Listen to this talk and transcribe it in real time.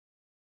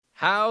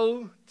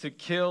How to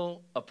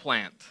kill a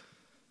plant.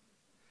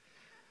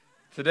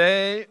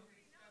 Today,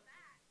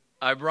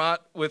 I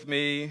brought with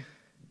me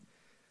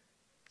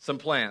some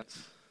plants.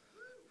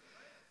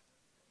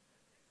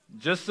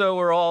 Just so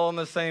we're all on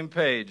the same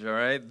page, all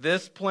right?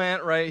 This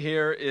plant right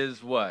here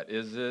is what?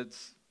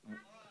 It's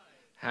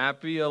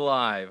happy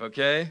alive,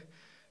 okay?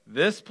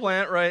 This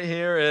plant right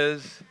here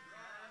is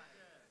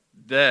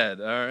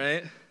dead, all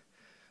right?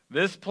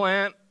 This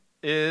plant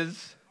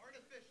is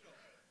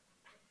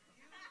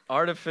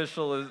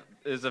artificial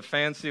is a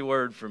fancy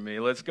word for me.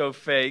 Let's go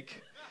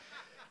fake.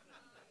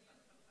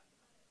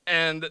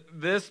 And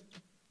this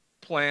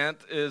plant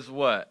is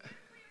what?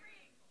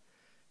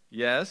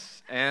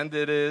 Yes, and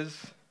it is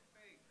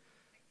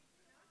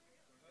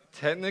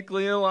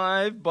technically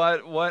alive,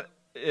 but what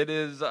it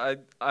is,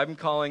 I'm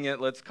calling it,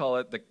 let's call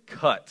it the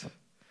cut.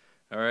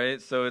 All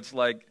right, so it's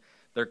like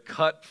they're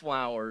cut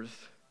flowers.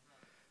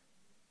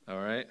 All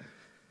right.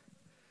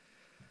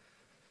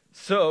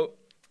 So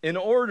in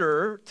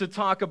order to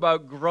talk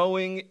about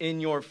growing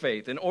in your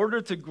faith, in order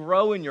to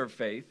grow in your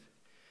faith,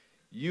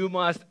 you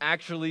must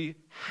actually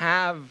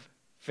have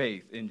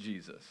faith in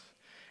Jesus.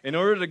 In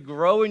order to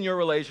grow in your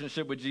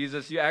relationship with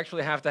Jesus, you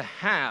actually have to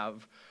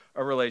have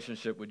a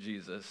relationship with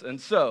Jesus. And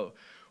so,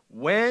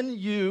 when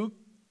you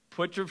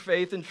put your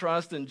faith and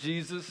trust in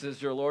Jesus as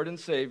your Lord and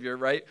Savior,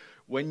 right?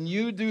 When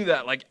you do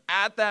that, like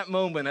at that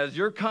moment, as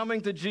you're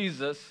coming to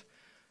Jesus,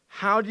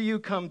 how do you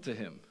come to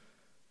Him?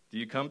 Do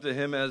you come to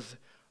Him as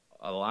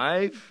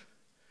alive?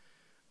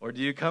 Or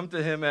do you come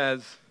to Him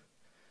as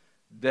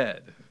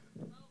dead?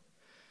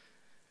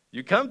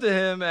 You come to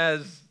Him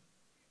as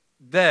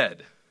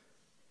dead.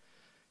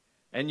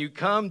 And you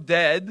come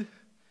dead,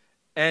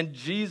 and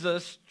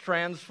Jesus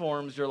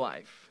transforms your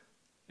life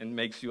and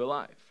makes you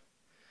alive.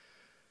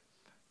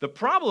 The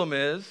problem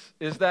is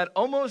that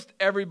almost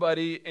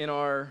everybody in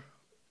our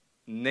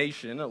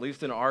nation, at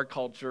least in our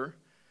culture,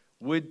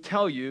 would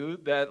tell you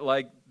that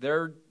like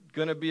they're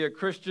going to be a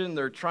Christian,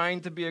 they're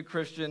trying to be a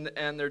Christian,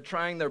 and they're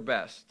trying their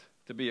best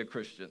to be a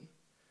Christian.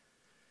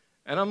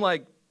 And I'm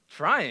like,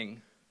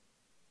 trying?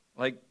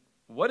 Like,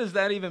 what does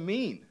that even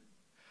mean?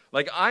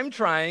 Like, I'm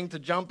trying to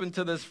jump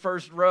into this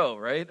first row,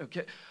 right?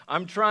 Okay,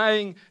 I'm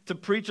trying to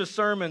preach a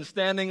sermon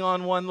standing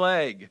on one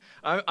leg.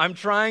 I'm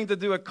trying to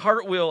do a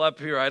cartwheel up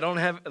here. I don't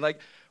have,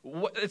 like,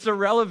 it's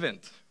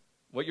irrelevant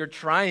what you're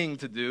trying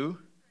to do.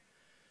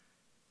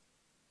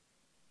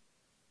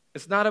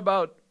 It's not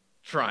about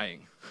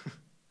trying.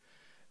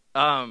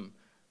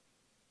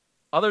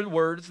 Other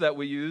words that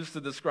we use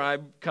to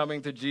describe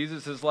coming to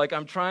Jesus is like,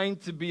 I'm trying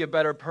to be a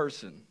better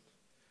person.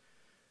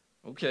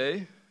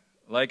 Okay.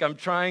 Like I'm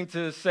trying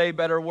to say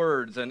better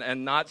words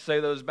and not say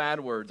those bad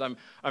words. I'm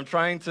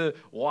trying to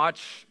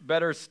watch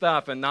better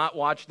stuff and not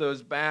watch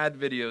those bad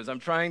videos. I'm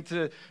trying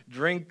to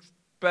drink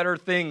better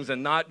things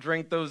and not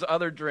drink those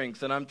other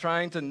drinks. And I'm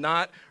trying to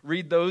not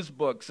read those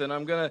books. And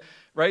I'm going to,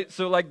 right?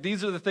 So like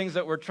these are the things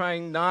that we're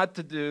trying not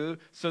to do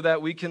so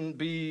that we can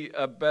be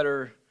a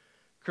better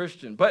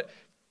Christian. But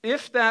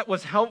if that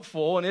was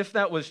helpful and if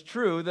that was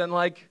true, then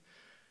like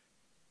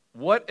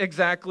what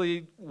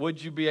exactly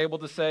would you be able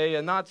to say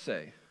and not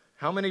say?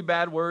 How many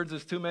bad words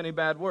is too many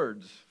bad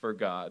words for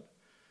God?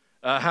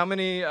 How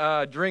many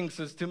drinks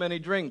is too many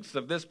drinks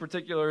of this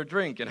particular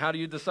drink? And how do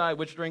you decide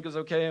which drink is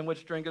okay and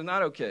which drink is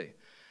not okay?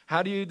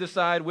 How do you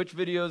decide which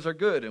videos are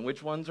good and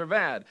which ones are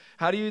bad?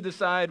 How do you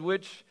decide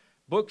which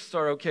books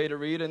are okay to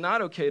read and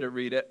not okay to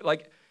read?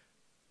 Like,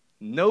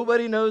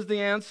 nobody knows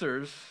the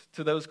answers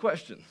to those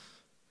questions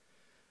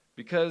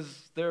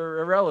because they're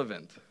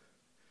irrelevant.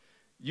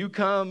 You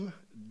come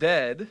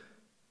dead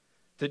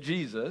to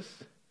Jesus.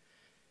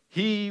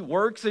 He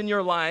works in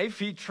your life.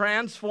 He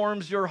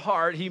transforms your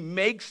heart. He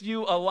makes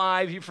you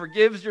alive. He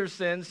forgives your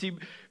sins. He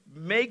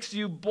makes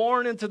you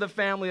born into the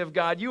family of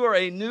God. You are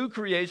a new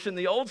creation.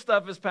 The old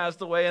stuff has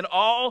passed away, and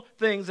all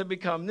things have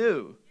become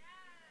new.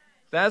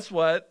 That's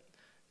what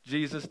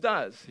Jesus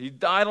does. He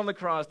died on the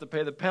cross to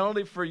pay the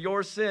penalty for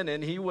your sin,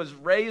 and He was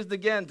raised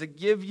again to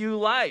give you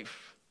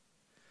life.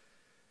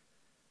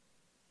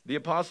 The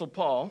Apostle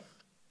Paul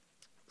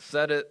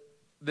said it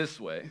this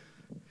way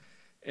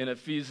in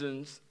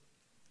Ephesians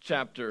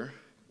chapter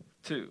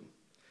 2.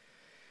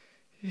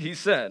 He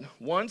said,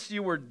 once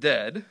you were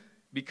dead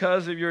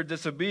because of your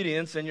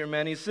disobedience and your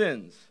many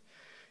sins.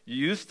 You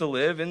used to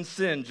live in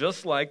sin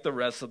just like the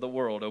rest of the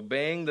world,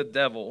 obeying the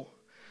devil,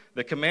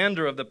 the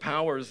commander of the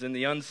powers in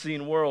the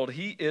unseen world.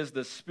 He is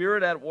the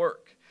spirit at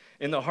work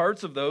in the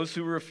hearts of those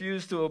who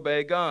refuse to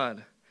obey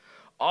God.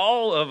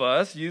 All of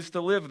us used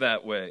to live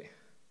that way,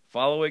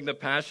 following the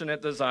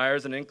passionate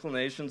desires and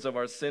inclinations of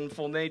our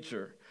sinful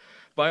nature.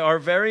 By our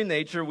very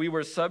nature, we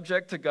were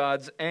subject to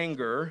God's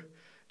anger,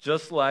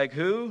 just like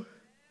who?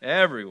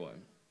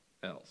 Everyone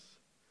else.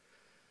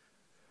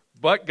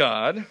 But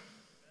God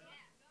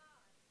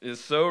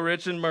is so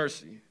rich in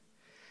mercy,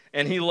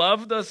 and He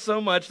loved us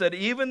so much that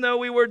even though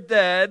we were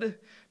dead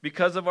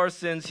because of our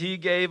sins, He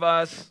gave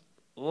us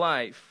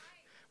life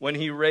when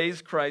He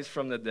raised Christ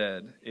from the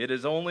dead. It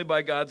is only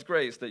by God's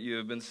grace that you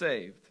have been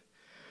saved.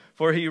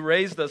 For he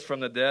raised us from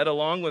the dead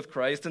along with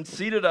Christ and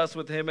seated us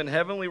with him in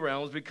heavenly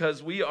realms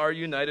because we are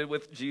united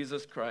with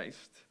Jesus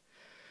Christ.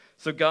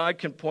 So God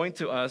can point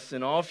to us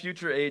in all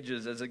future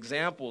ages as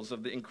examples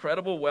of the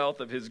incredible wealth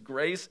of his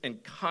grace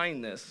and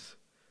kindness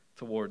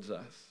towards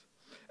us,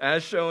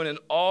 as shown in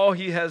all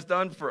he has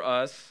done for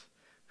us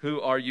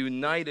who are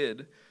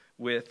united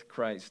with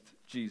Christ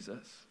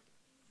Jesus.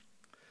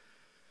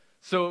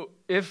 So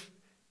if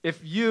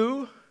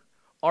you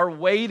are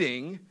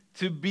waiting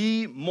to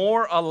be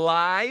more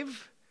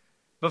alive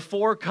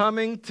before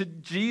coming to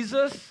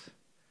Jesus,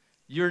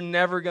 you're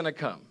never going to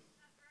come.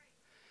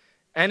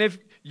 And if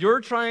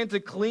you're trying to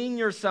clean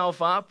yourself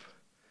up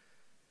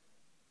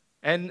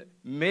and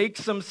make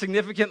some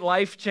significant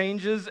life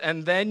changes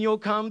and then you'll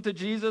come to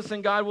Jesus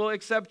and God will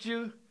accept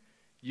you,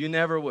 you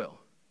never will.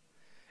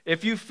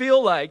 If you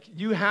feel like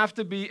you have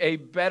to be a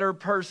better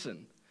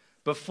person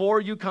before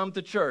you come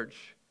to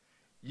church,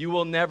 you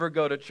will never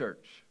go to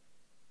church.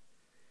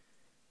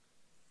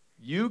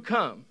 You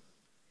come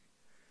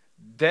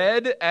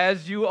dead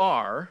as you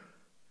are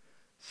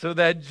so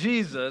that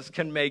Jesus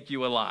can make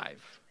you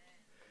alive.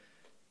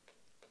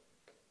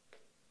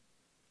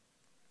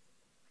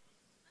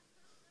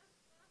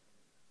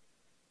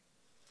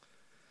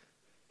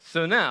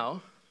 So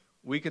now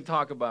we can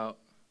talk about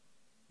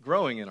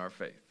growing in our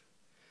faith.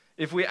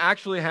 If we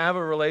actually have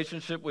a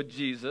relationship with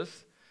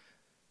Jesus,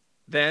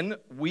 then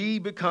we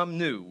become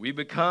new. We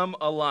become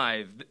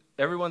alive.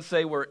 Everyone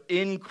say we're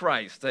in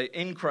Christ. Say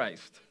in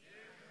Christ.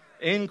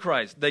 In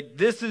Christ. Like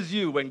this is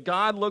you. When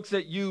God looks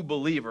at you,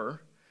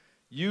 believer,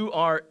 you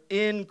are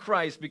in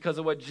Christ because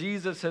of what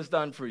Jesus has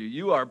done for you.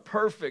 You are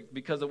perfect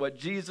because of what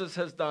Jesus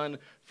has done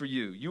for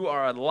you. You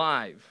are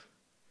alive.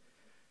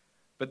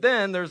 But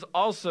then there's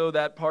also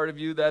that part of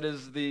you that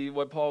is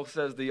what Paul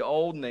says, the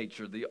old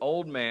nature, the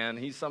old man.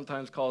 He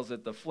sometimes calls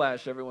it the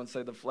flesh. Everyone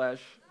say the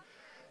flesh.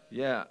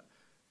 Yeah.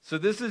 So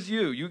this is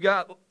you.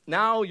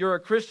 Now you're a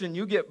Christian.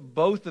 You get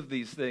both of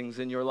these things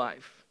in your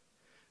life.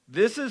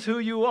 This is who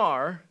you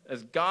are,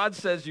 as God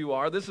says you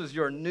are. This is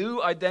your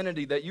new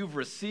identity that you've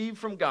received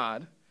from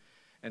God.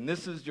 And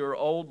this is your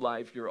old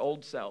life, your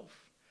old self.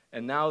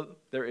 And now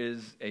there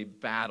is a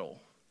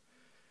battle.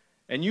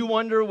 And you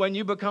wonder when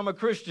you become a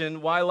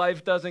Christian why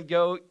life doesn't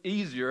go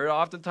easier. It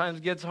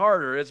oftentimes gets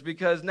harder. It's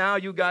because now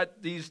you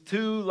got these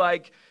two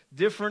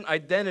different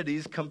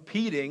identities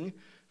competing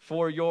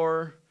for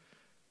your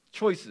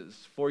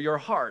choices, for your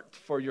heart,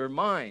 for your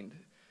mind.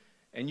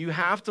 And you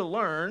have to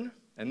learn,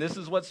 and this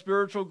is what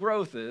spiritual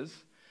growth is,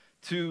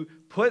 to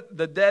put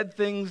the dead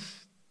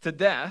things to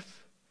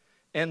death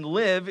and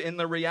live in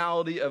the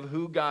reality of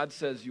who God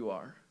says you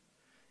are.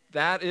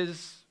 That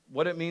is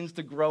what it means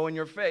to grow in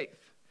your faith.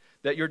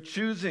 That you're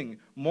choosing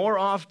more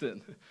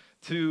often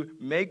to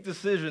make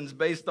decisions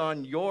based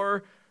on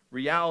your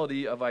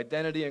reality of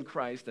identity in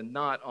Christ and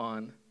not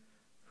on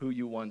who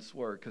you once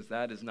were, because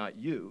that is not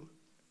you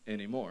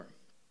anymore.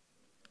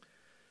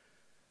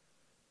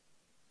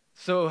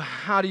 So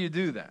how do you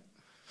do that?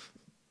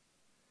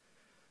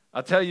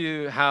 I'll tell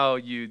you how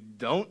you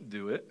don't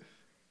do it.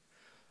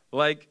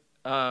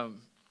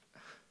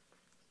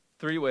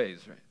 Three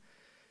ways, right?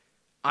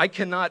 I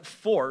cannot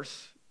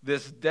force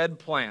this dead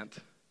plant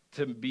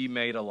to be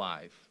made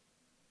alive,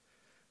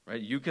 right?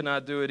 You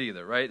cannot do it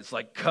either, right? It's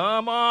like,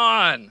 come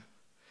on,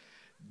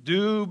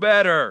 do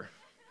better.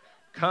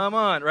 Come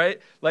on,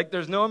 right? Like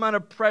there's no amount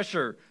of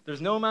pressure.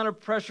 There's no amount of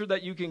pressure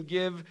that you can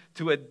give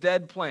to a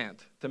dead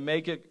plant to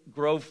make it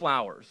grow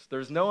flowers.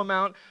 There's no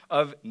amount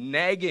of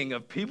nagging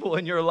of people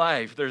in your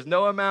life. There's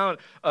no amount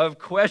of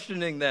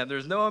questioning them.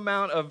 There's no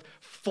amount of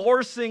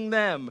forcing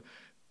them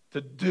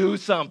to do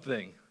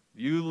something.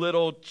 You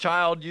little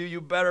child, you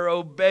better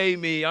obey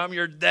me. I'm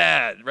your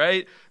dad,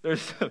 right?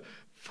 There's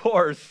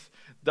force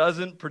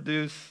doesn't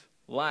produce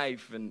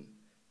life and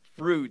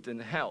fruit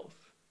and health.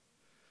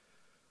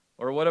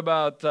 Or what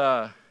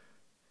about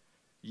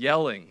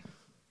yelling?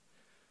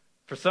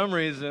 For some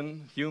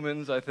reason,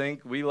 humans, I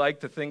think, we like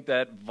to think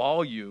that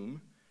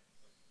volume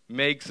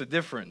makes a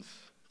difference.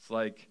 It's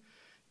like,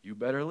 you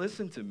better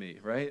listen to me,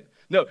 right?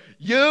 No,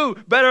 you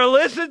better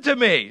listen to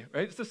me,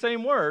 right? It's the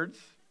same words.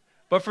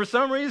 But for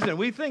some reason,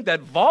 we think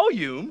that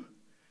volume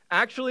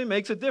actually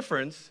makes a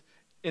difference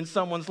in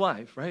someone's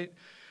life, right?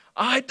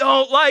 I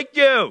don't like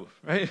you,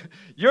 right?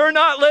 You're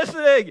not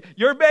listening.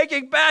 You're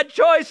making bad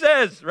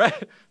choices,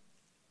 right?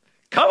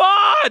 Come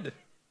on,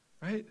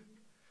 right?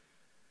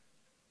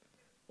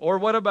 Or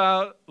what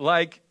about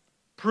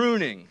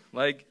pruning?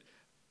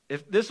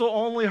 If this will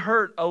only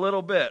hurt a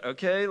little bit,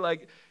 okay?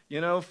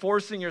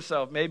 Forcing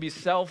yourself, maybe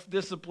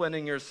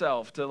self-disciplining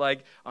yourself to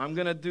I'm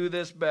going to do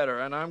this better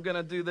and I'm going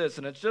to do this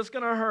and it's just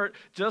going to hurt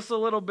just a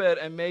little bit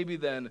and maybe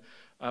then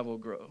I will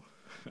grow.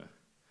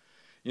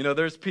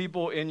 There's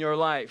people in your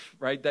life,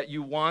 right, that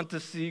you want to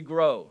see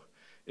grow.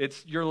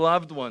 It's your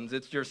loved ones,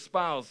 it's your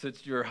spouse,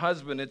 it's your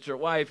husband, it's your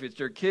wife, it's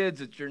your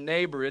kids, it's your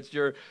neighbor, it's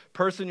your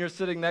person you're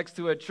sitting next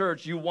to at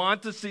church. You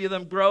want to see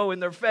them grow in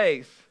their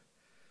faith.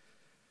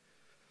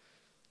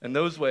 And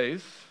those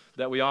ways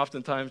that we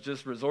oftentimes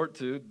just resort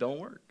to don't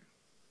work.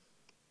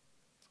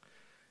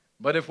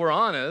 But if we're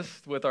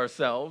honest with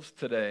ourselves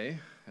today,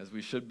 as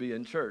we should be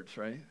in church,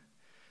 right?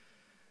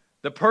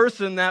 The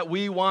person that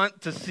we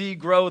want to see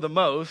grow the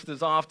most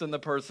is often the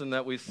person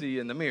that we see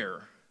in the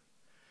mirror.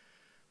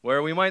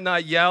 Where we might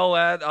not yell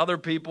at other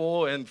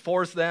people and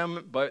force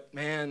them, but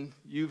man,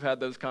 you've had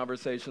those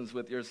conversations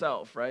with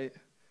yourself, right?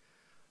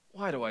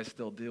 Why do I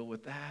still deal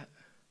with that?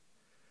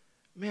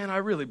 Man, I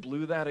really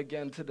blew that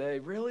again today.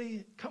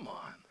 Really? Come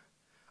on.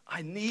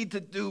 I need to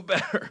do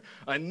better.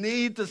 I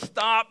need to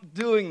stop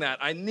doing that.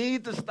 I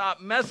need to stop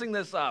messing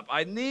this up.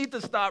 I need to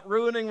stop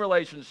ruining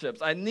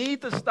relationships. I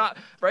need to stop,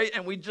 right?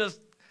 And we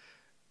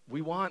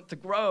want to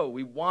grow.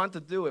 We want to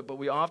do it, but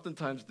we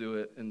oftentimes do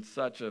it in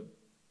such a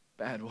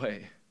bad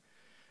way.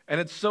 And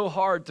it's so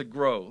hard to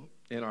grow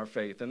in our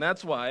faith. And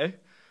that's why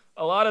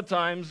a lot of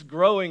times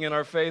growing in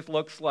our faith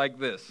looks like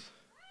this.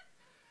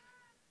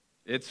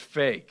 It's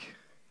fake.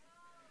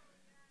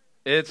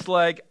 It's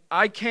like,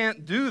 I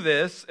can't do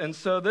this, and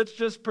so let's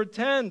just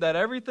pretend that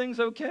everything's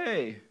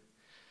okay.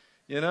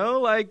 You know,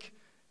 like,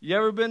 you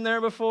ever been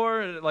there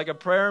before, like a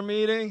prayer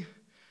meeting,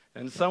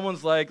 and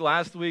someone's like,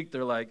 last week,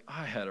 they're like,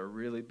 I had a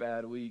really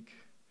bad week.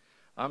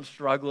 I'm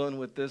struggling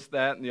with this,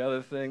 that, and the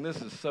other thing. This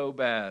is so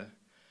bad.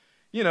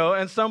 You know,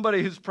 and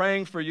somebody who's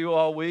praying for you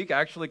all week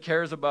actually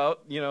cares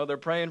about, you know, they're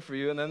praying for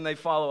you, and then they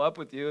follow up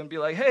with you and be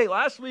like, hey,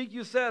 last week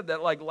you said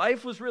that, like,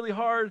 life was really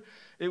hard,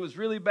 it was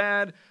really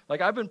bad,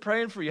 like, I've been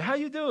praying for you. How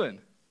you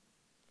doing?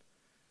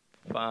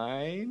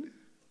 Fine.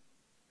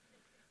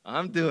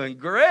 I'm doing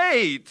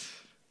great.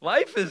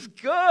 Life is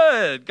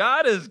good.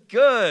 God is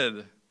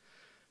good.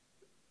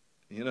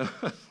 You know,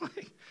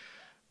 like,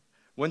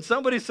 when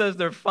somebody says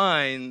they're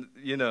fine,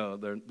 you know,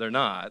 they're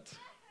not.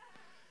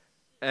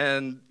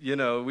 And, you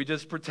know, we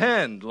just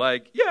pretend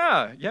like,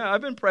 yeah, I've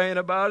been praying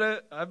about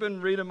it. I've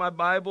been reading my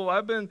Bible.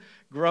 I've been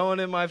growing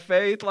in my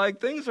faith. Like,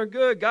 things are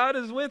good. God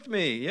is with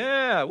me.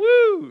 Yeah,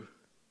 woo.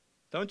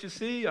 Don't you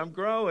see? I'm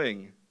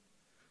growing.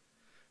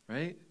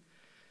 Right?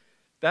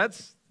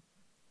 That's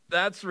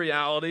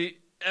reality.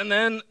 And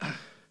then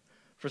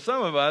for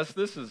some of us,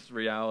 this is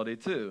reality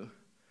too.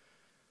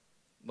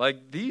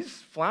 Like, these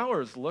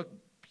flowers look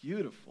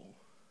beautiful.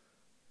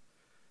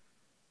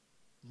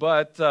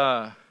 But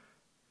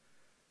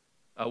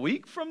a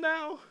week from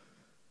now,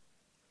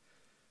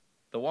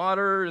 the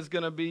water is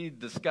going to be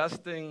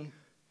disgusting,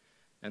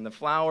 and the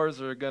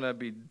flowers are going to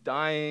be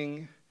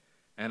dying,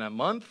 and a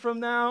month from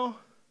now,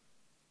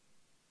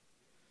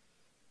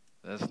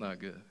 that's not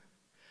good.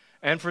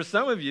 And for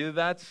some of you,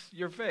 that's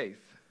your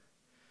faith.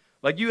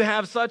 Like, you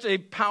have such a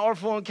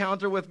powerful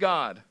encounter with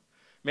God.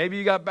 Maybe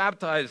you got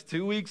baptized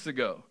 2 weeks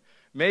ago.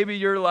 Maybe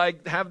you're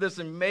like, have this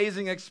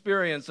amazing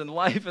experience and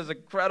life is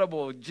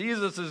incredible.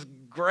 Jesus is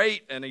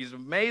great and he's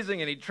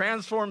amazing and he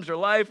transforms your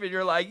life, and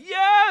you're like,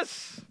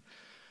 yes!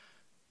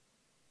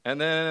 And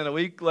then a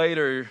week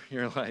later,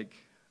 you're like,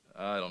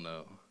 I don't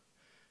know.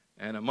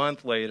 And a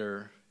month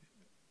later,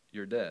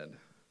 you're dead.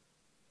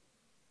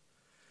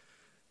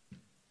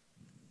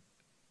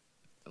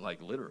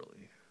 Like,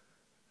 literally.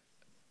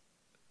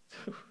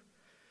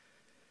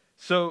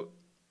 So,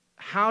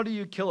 how do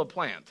you kill a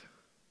plant?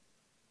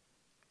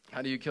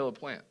 How do you kill a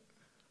plant?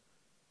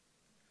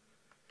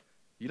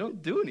 You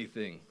don't do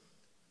anything.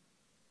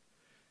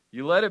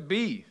 You let it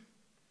be.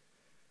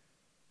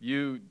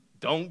 You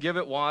don't give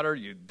it water.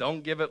 You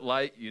don't give it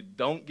light. You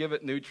don't give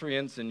it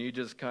nutrients, and you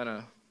just kind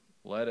of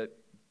let it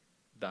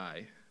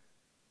die.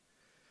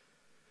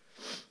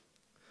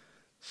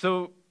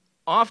 So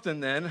often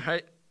then,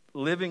 right,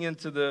 living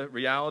into the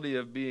reality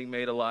of being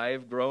made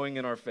alive, growing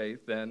in our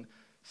faith, then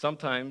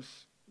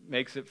sometimes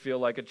makes it feel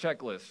like a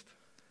checklist.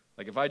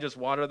 Like, if I just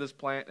water this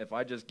plant, if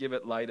I just give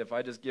it light, if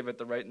I just give it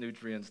the right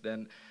nutrients,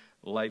 then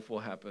life will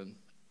happen.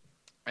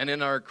 And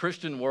in our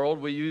Christian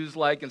world, we use,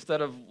 like,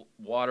 instead of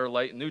water,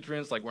 light, and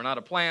nutrients, like, we're not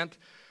a plant,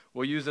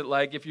 we'll use it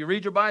like, if you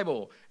read your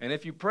Bible, and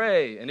if you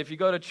pray, and if you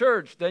go to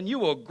church, then you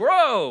will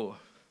grow.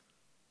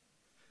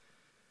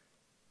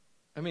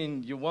 I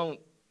mean, you won't,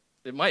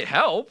 it might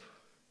help.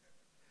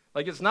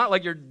 Like, it's not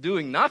like you're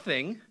doing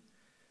nothing,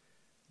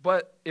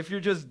 but if you're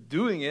just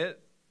doing it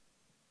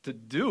to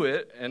do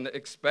it and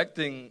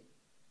expecting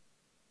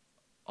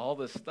all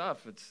this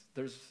stuff,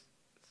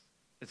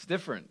 it's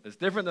different. It's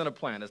different than a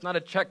plan. It's not a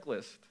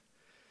checklist.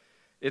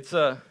 It's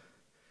a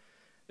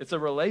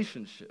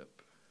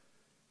relationship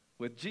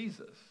with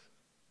Jesus.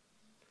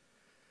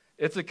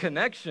 It's a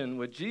connection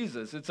with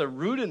Jesus. It's a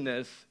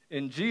rootedness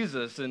in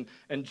Jesus.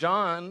 And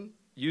John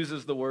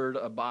uses the word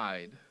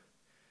abide.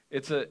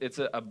 It's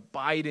a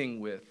abiding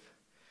with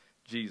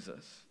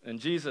Jesus. And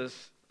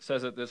Jesus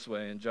says it this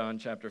way in John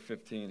chapter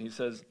 15. He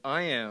says,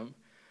 I am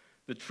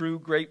the true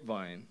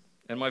grapevine,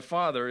 and my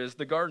Father is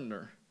the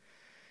gardener.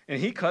 And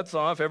he cuts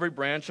off every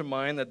branch of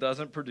mine that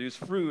doesn't produce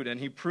fruit,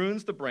 and he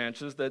prunes the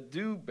branches that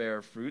do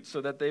bear fruit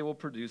so that they will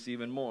produce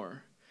even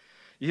more.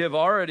 You have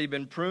already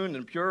been pruned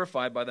and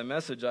purified by the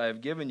message I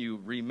have given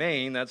you.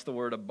 Remain, that's the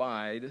word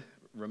abide,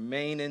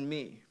 remain in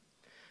me,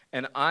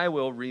 and I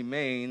will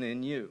remain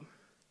in you.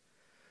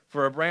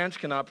 For a branch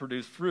cannot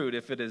produce fruit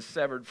if it is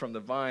severed from the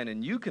vine,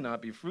 and you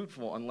cannot be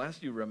fruitful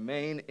unless you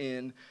remain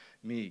in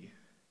me.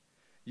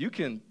 You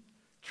can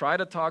try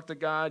to talk to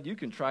God. You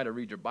can try to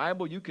read your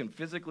Bible. You can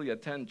physically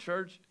attend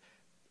church.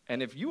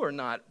 And if you are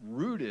not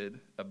rooted,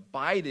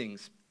 abiding,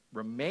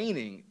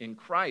 remaining in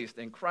Christ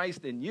and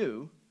Christ in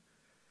you,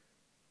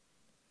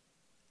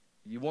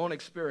 you won't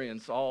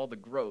experience all the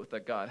growth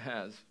that God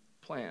has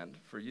planned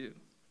for you.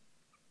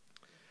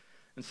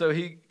 And so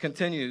he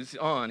continues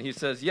on. He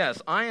says,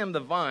 yes, I am the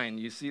vine.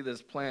 You see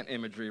this plant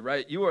imagery,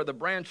 right? You are the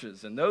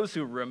branches, and those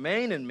who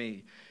remain in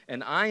me,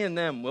 and I in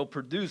them will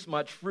produce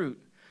much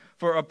fruit.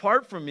 For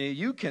apart from me,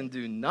 you can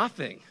do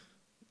nothing.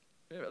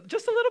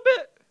 Just a little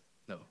bit?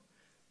 No,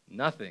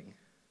 nothing.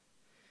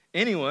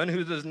 Anyone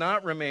who does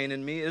not remain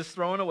in me is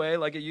thrown away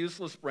like a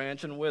useless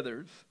branch and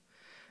withers.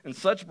 And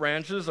such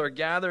branches are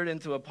gathered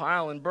into a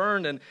pile and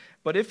burned.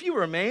 But if you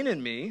remain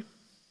in me,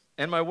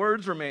 and my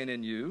words remain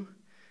in you,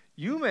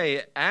 you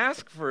may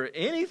ask for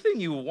anything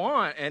you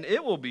want, and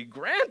it will be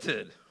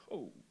granted.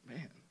 Oh,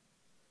 man.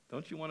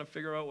 Don't you want to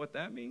figure out what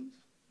that means?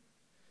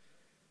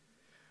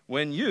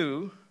 When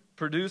you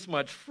produce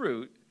much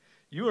fruit,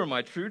 you are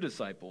my true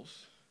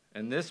disciples,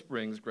 and this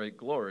brings great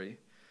glory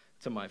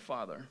to my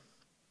Father.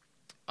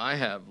 I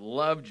have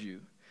loved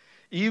you,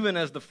 even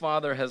as the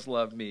Father has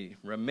loved me.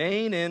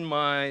 Remain in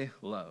my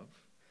love.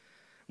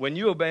 When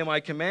you obey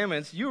my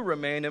commandments, you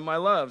remain in my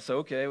love. So,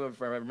 okay,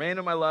 if I remain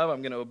in my love,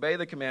 I'm going to obey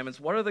the commandments.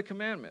 What are the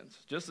commandments?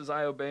 Just as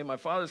I obey my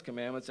Father's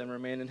commandments and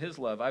remain in his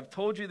love. I've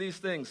told you these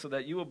things so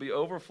that you will be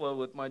overflowed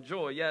with my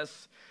joy.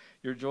 Yes,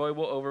 your joy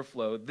will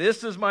overflow.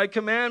 This is my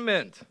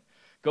commandment.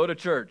 Go to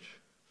church.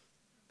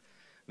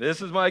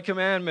 This is my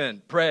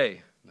commandment.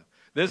 Pray.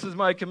 This is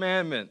my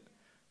commandment.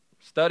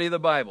 Study the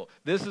Bible.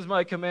 This is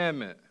my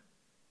commandment.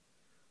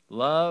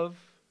 Love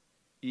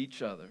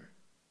each other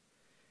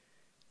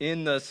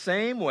in the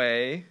same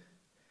way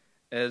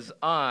as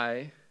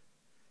I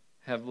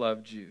have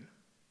loved you.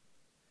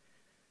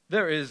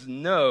 There is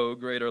no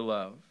greater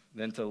love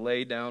than to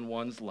lay down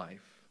one's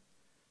life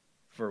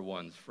for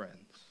one's friends.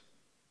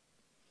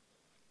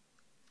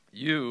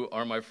 You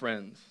are my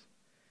friends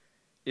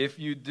if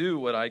you do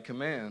what I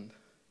command.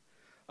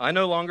 I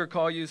no longer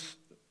call you...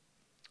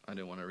 I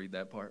didn't want to read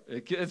that part.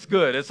 It's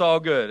good. It's all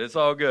good. It's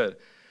all good.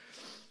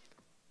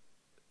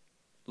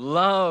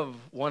 Love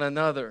one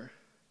another.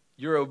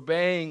 You're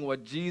obeying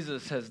what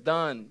Jesus has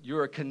done. You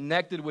are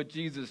connected with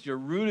Jesus. You're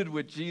rooted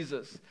with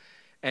Jesus.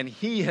 And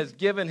he has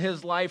given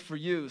his life for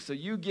you. So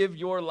you give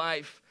your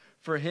life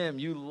for him.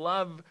 You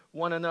love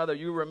one another.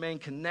 You remain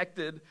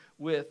connected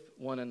with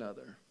one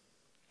another.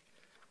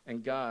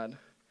 And God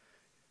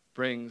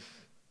brings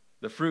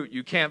the fruit.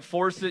 You can't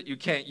force it. You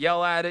can't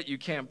yell at it. You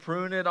can't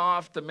prune it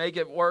off to make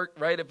it work,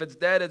 right? If it's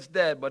dead, it's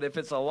dead. But if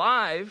it's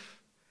alive,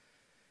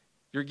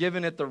 you're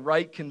giving it the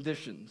right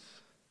conditions.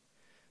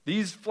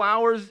 These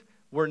flowers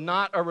were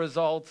not a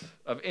result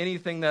of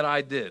anything that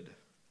I did,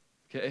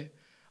 okay?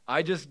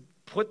 I just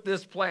put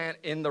this plant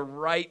in the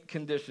right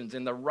conditions,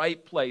 in the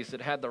right place.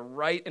 It had the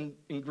right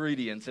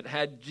ingredients. It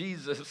had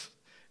Jesus,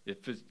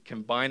 if it's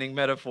combining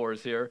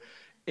metaphors here,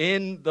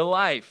 in the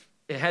life.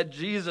 It had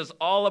Jesus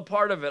all a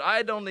part of it.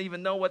 I don't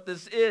even know what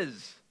this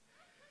is.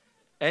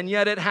 And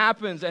yet it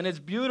happens, and it's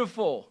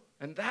beautiful.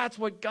 And that's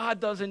what God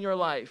does in your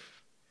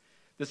life.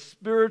 The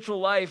spiritual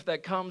life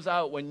that comes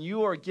out when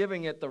you are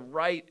giving it the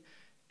right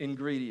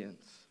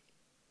ingredients.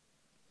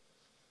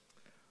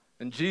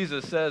 And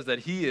Jesus says that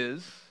he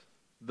is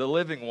the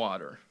living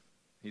water.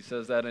 He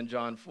says that in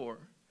John 4.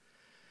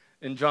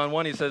 In John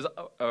 1, he says,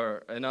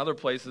 or in other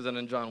places and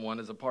in John 1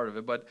 is a part of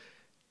it, but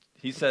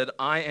he said,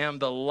 I am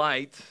the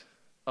light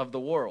of the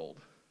world.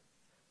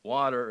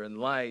 Water and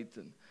light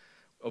and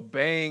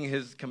obeying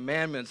his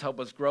commandments help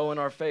us grow in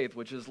our faith,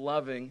 which is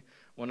loving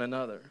one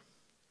another.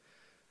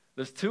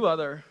 There's two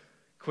other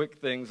quick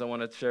things I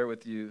want to share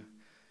with you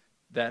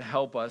that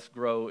help us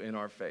grow in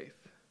our faith.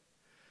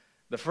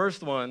 The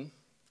first one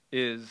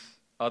is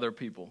other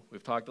people.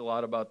 We've talked a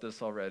lot about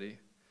this already,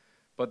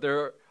 but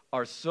there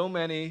are so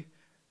many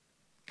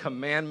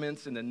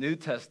commandments in the New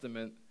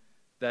Testament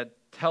that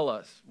tell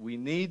us we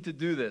need to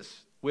do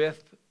this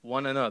with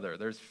one another.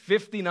 There's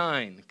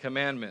 59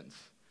 commandments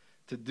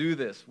to do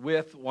this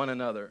with one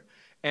another.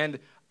 And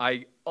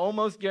I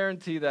almost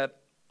guarantee that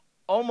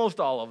almost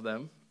all of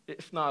them,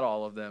 if not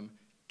all of them,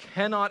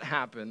 cannot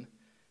happen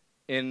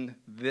in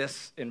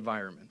this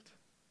environment.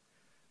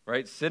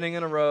 Right? Sitting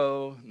in a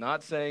row,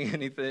 not saying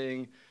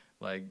anything,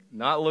 like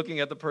not looking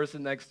at the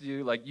person next to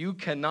you. Like you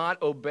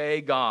cannot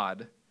obey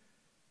God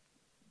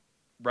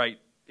right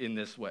in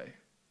this way.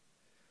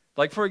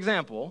 Like for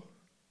example,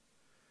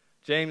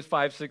 James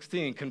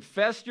 5:16,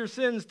 confess your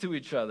sins to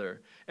each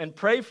other and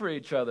pray for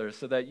each other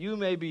so that you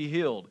may be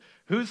healed.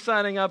 Who's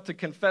signing up to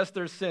confess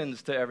their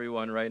sins to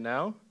everyone right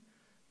now?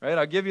 Right?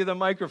 I'll give you the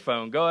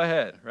microphone. Go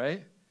ahead,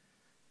 right?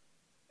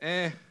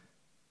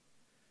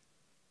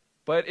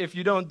 But if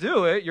you don't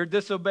do it, you're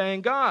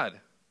disobeying God.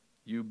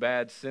 You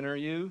bad sinner,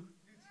 you.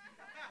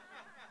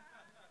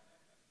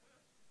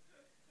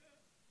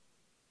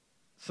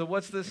 So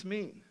what's this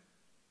mean?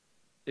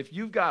 If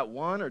you've got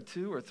one or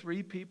two or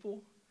three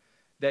people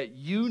that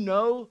you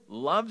know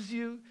loves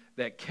you,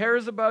 that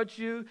cares about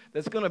you,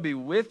 that's going to be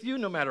with you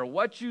no matter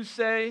what you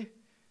say,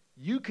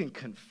 you can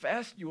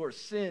confess your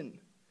sin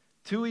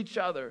to each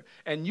other,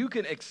 and you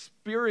can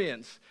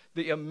experience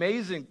the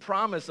amazing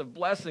promise of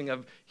blessing,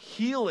 of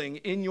healing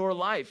in your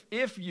life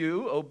if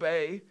you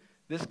obey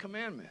this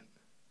commandment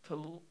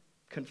to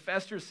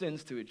confess your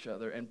sins to each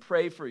other and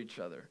pray for each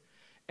other.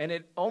 And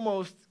it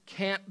almost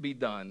can't be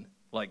done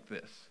like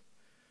this.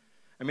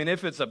 I mean,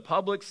 if it's a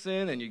public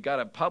sin and you got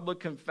to public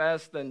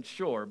confess, then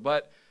sure,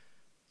 but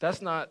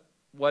that's not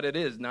what it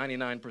is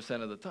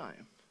 99% of the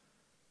time.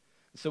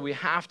 So we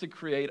have to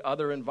create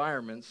other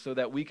environments so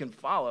that we can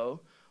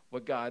follow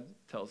what God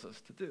tells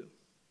us to do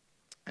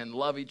and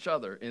love each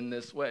other in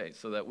this way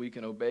so that we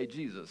can obey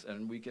Jesus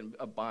and we can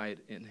abide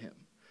in him.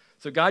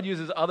 So God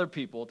uses other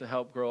people to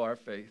help grow our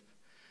faith.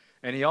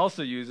 And he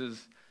also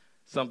uses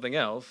something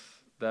else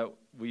that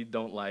we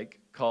don't like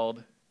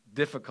called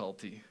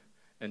difficulty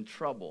and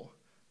trouble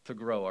to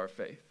grow our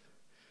faith.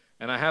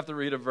 And I have to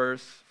read a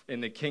verse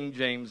in the King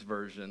James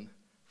Version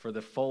for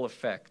the full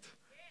effect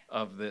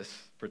of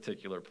this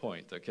particular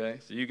point, okay?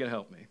 So you can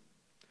help me.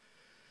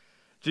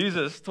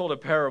 Jesus told a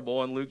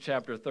parable in Luke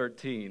chapter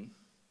 13,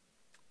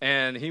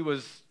 and he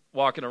was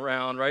walking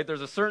around, right?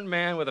 There's a certain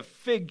man with a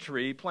fig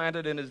tree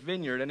planted in his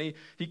vineyard, and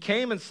he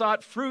came and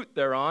sought fruit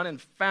thereon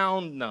and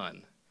found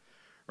none,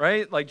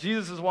 right? Like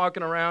Jesus is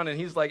walking around, and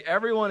he's like,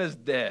 everyone is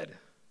dead.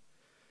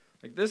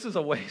 Like, this is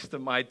a waste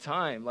of my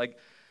time. Like,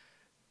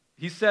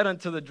 he said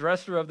unto the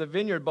dresser of the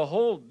vineyard,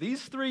 behold,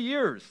 these 3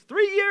 years,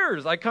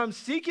 I come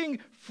seeking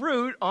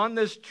fruit on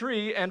this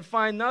tree and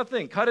find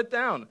nothing. Cut it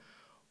down.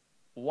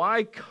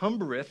 Why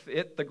cumbereth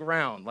it the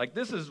ground? Like,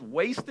 this is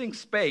wasting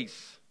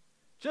space.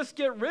 Just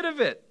get rid of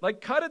it.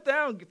 Like, cut it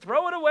down.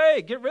 Throw it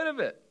away. Get rid of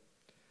it.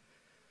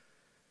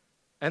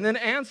 And then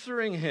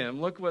answering him,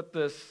 look what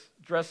this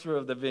dresser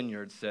of the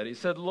vineyard said. He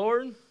said,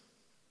 Lord,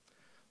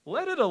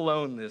 let it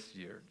alone this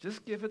year.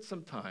 Just give it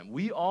some time.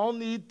 We all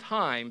need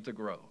time to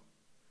grow.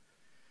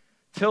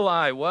 Till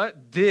I,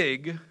 what?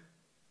 Dig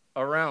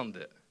around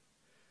it.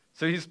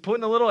 So he's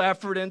putting a little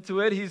effort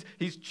into it.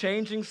 He's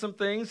changing some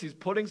things. He's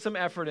putting some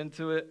effort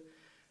into it.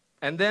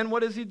 And then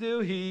what does he do?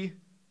 He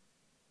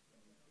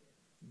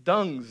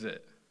dungs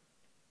it.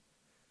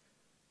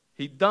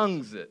 He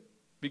dungs it.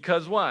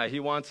 Because why? He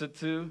wants it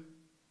to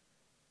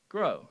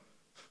grow.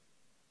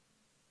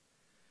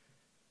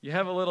 You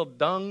have a little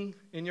dung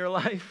in your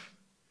life?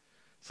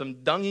 Some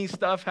dungy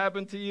stuff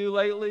happened to you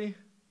lately?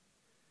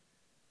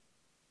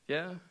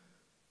 Yeah?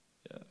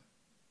 Yeah.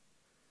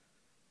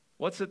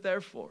 What's it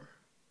there for?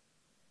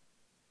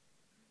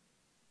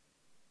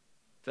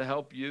 To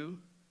help you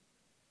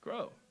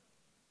grow.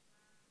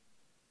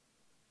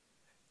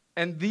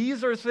 And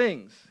these are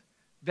things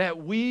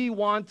that we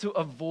want to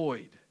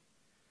avoid,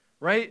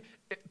 right?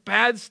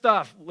 Bad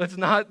stuff, let's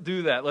not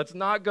do that. Let's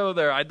not go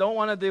there. I don't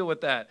want to deal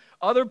with that.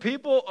 Other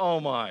people, oh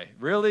my,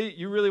 really?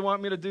 You really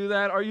want me to do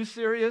that? Are you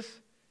serious?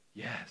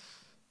 Yes.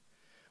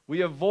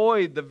 We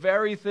avoid the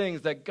very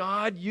things that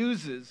God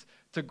uses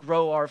to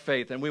grow our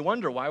faith, and we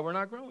wonder why we're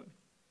not growing.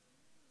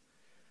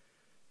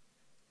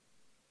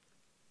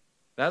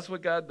 That's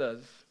what God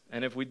does.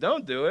 And if we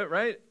don't do it,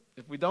 right?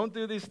 If we don't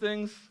do these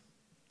things,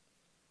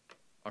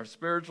 our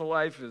spiritual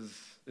life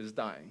is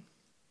dying.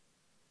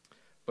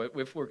 But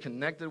if we're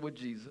connected with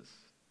Jesus,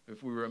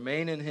 if we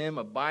remain in him,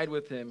 abide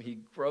with him, he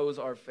grows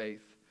our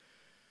faith.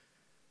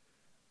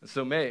 And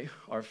so may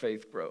our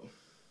faith grow.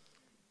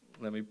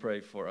 Let me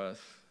pray for us.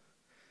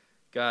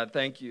 God,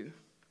 thank you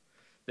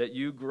that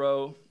you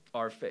grow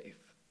our faith.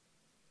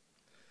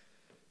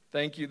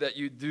 Thank you that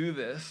you do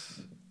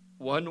this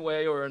one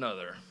way or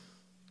another.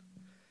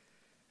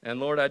 And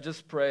Lord, I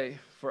just pray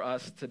for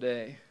us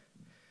today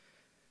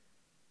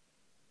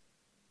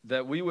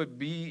that we would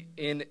be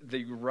in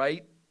the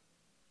right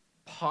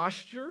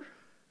posture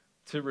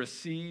to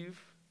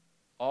receive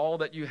all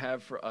that you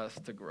have for us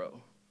to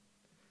grow.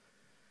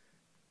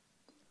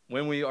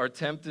 When we are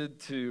tempted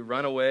to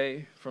run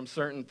away from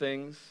certain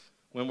things,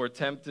 when we're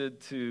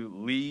tempted to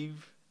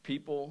leave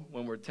people,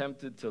 when we're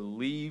tempted to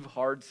leave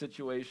hard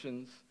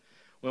situations,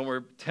 when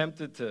we're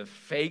tempted to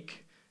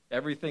fake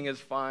everything is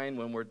fine,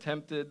 when we're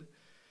tempted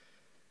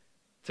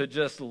to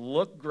just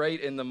look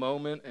great in the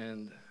moment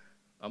and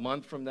a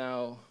month from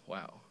now,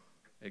 wow,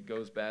 it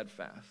goes bad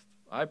fast.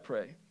 I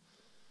pray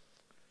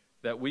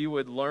that we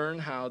would learn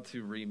how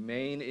to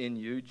remain in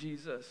you,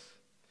 Jesus,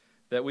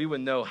 that we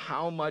would know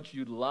how much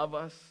you love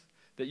us,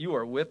 that you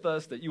are with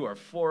us, that you are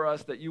for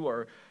us, that you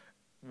are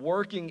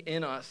working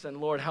in us. And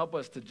Lord, help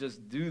us to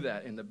just do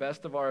that in the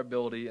best of our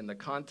ability, in the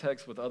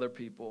context with other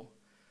people,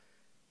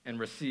 and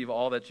receive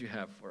all that you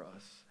have for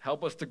us.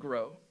 Help us to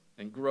grow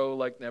and grow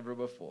like never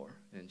before.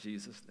 In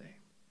Jesus' name.